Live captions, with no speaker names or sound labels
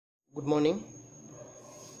Good morning.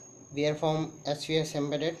 We are from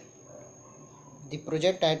svsembedded. The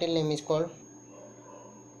project title name is called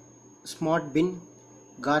Smart Bin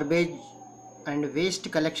Garbage and Waste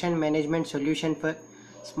Collection Management Solution for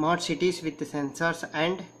Smart Cities with Sensors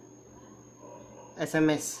and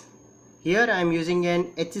SMS. Here I am using an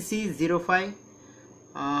HC05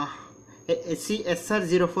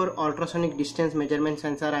 SR04 ultrasonic distance measurement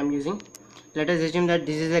sensor I am using. Let us assume that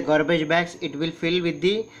this is a garbage bags. It will fill with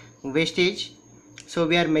the wastage, so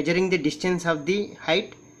we are measuring the distance of the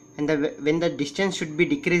height, and when the distance should be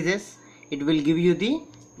decreases, it will give you the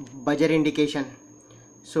buzzer indication.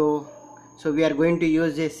 So we are going to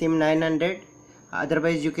use a SIM 900,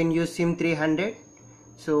 otherwise you can use SIM 300.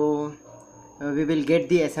 So we will get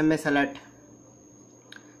the SMS alert.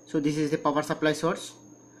 So this is the power supply source.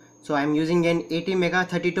 So I am using an 80 mega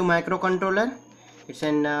 32 microcontroller. It's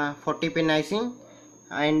an 40 pin IC,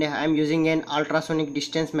 and I am using an ultrasonic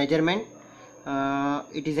distance measurement.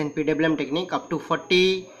 It is an PWM technique up to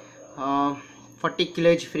 40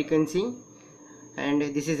 kHz frequency, and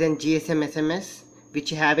this is an GSM SMS which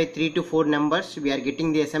have a 3 to 4 numbers. We are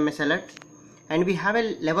getting the SMS alert, and we have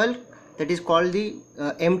a level that is called the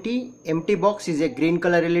empty box is a green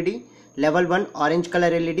color LED, level 1 orange color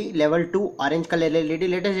LED, level 2 orange color LED.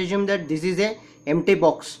 Let us assume that this is a empty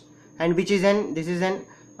box, and this is an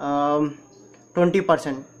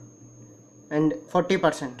 20% and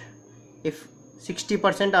 40%. If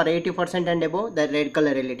 60% or 80% and above, the red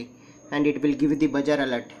color LED, and it will give the buzzer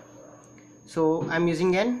alert. So I am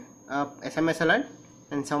using an SMS alert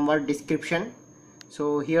and somewhat description.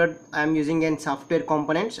 So here I am using an software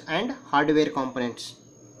components and hardware components.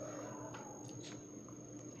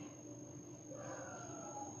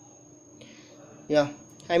 Yeah,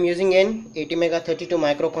 I am using an 80 mega 32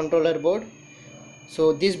 microcontroller board.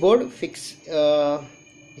 So this board fix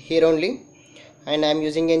here only, and I am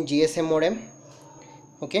using an GSM modem.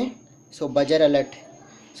 Okay, so buzzer alert.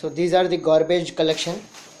 So these are the garbage collection.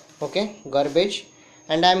 Okay, garbage,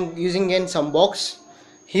 and I am using in some box.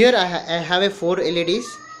 Here I have a 4 LEDs,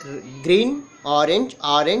 green, orange,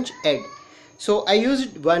 red. So I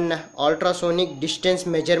used one ultrasonic distance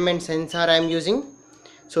measurement sensor I am using.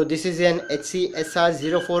 So this is an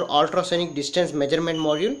HC-SR04 ultrasonic distance measurement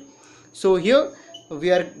module. So here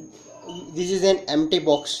this is an empty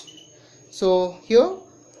box. So here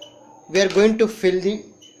we are going to fill the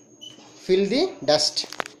dust.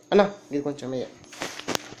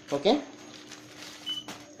 Okay,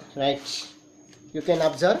 right, you can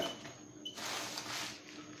observe.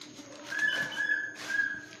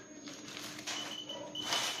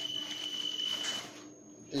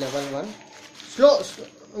 Level 1, slow.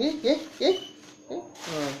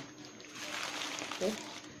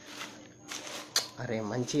 अरे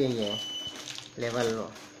मंची है ये level.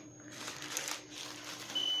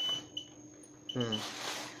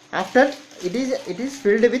 After it is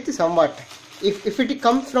filled with somewhat. If it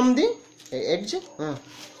comes from the edge,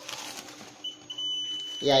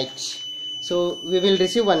 right. So we will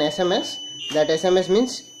receive one SMS. That SMS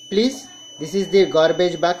means, please, this is the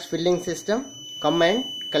garbage box filling system. Come and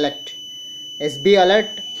collect. SB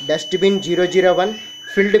alert, dustbin 001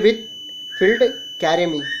 filled, carry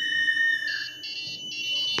me.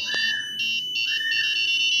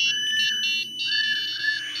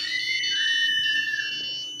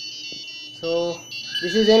 So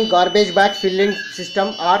this is a garbage bag filling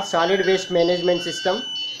system or solid waste management system.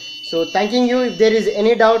 So thanking you. If there is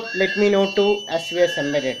any doubt, let me know to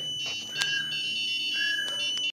svsembedded.